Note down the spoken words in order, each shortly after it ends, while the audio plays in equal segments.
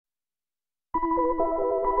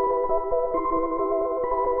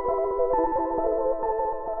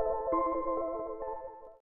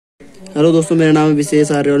Hello दोस्तों, मेरा नाम है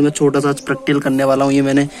विशेष आर्य और मैं छोटा सा प्रैक्टिकल करने वाला हूँ। ये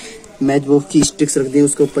मैंने मैच बॉक्स की स्टिक्स रख दी है,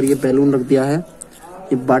 उसके ऊपर ये बैलून रख दिया है।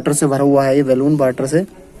 ये वाटर से भरा हुआ है, ये बैलून वाटर से।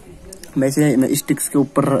 मैं इसे स्टिक्स के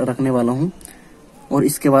ऊपर रखने वाला हूँ और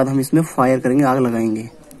इसके बाद हम इसमें फायर करेंगे, आग लगाएंगे।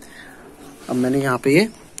 अब मैंने यहाँ पे ये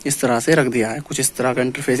इस तरह से रख दिया है, कुछ इस तरह का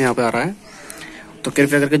इंटरफेस यहाँ पे आ रहा है। तो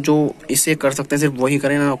कृपया करके जो इसे कर सकते हैं सिर्फ वही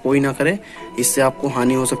करें, ना कोई ना करे, इससे आपको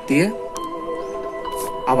हानि हो सकती है।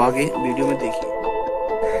 अब आगे वीडियो में देखिए।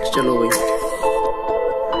 चलो भाई।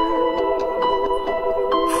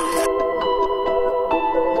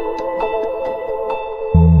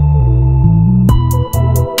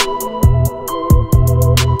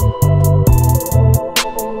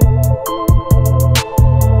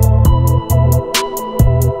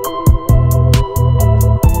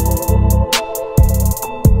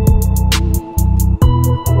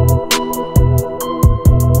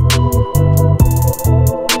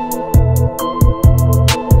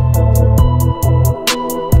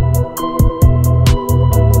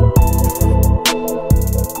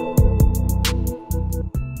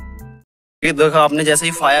 देखो आपने, जैसे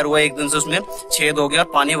ही फायर हुआ एकदम से उसमें छेद हो गया और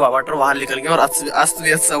पानी वाटर बाहर निकल गया और अस्त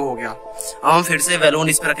व्यस्त सब हो गया। अब हम फिर से बैलून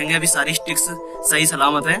इस पे रखेंगे। अभी सारी स्टिक्स सही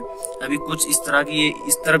सलामत है। अभी कुछ इस तरह की ये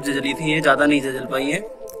इस तरफ जली थी, ये ज्यादा नहीं जल पाई है,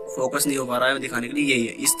 फोकस नहीं हो पा रहा है दिखाने के लिए। यही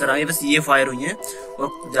है, इस तरह है, बस ये फायर हुई है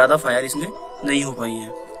और ज्यादा फायर इसमें नहीं हो पाई है।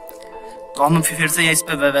 तो हम फिर से इस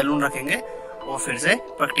पे बैलून रखेंगे और फिर से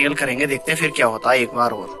प्रैक्टिकल करेंगे, देखते हैं फिर क्या होता है। एक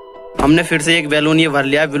बार और हमने फिर से एक बैलून ये भर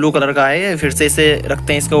लिया है, ब्लू कलर का है। फिर से इसे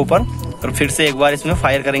रखते हैं इसके ऊपर और फिर से एक बार इसमें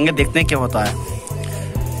फायर करेंगे, देखते हैं क्या होता है।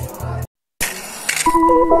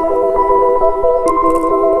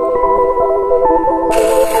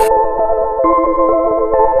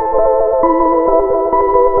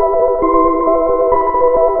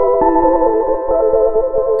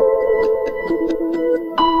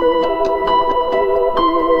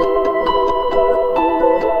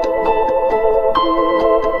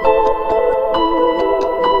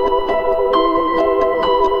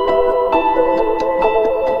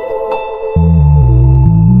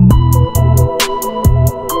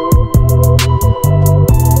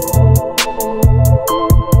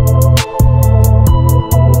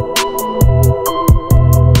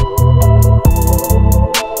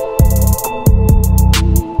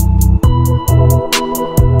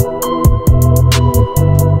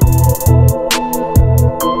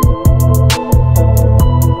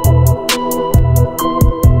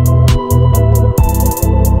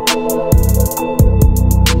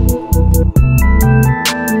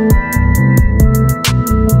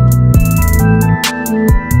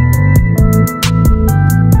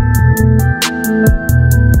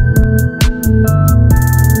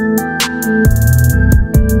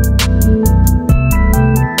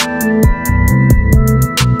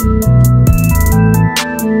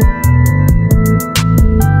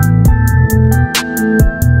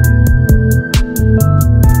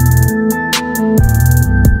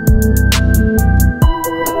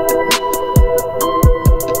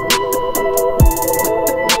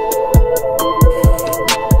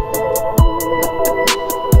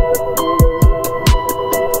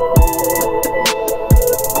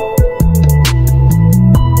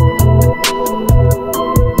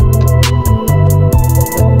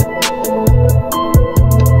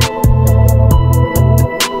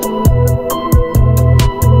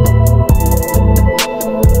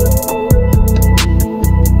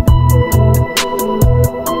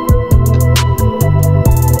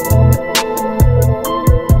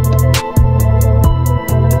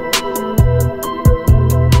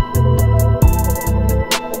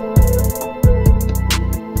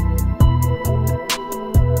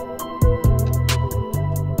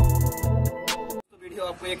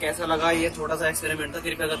 आपको ये कैसा लगा? ये छोटा सा एक्सपेरिमेंट था,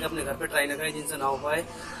 कृपया करके अपने घर पे ट्राई ना करें, जिनसे ना हो पाए।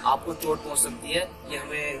 आपको चोट पहुंच सकती है, ये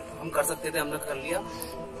हम कर सकते थे, हमने कर लिया।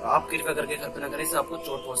 आप कृपया करके घर पे ना करें, इससे आपको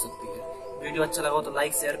चोट पहुंच सकती है। वीडियो अच्छा लगा हो तो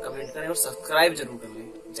लाइक शेयर कमेंट करें और सब्सक्राइब जरूर कर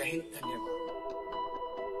लें। जय हिंद, धन्यवाद।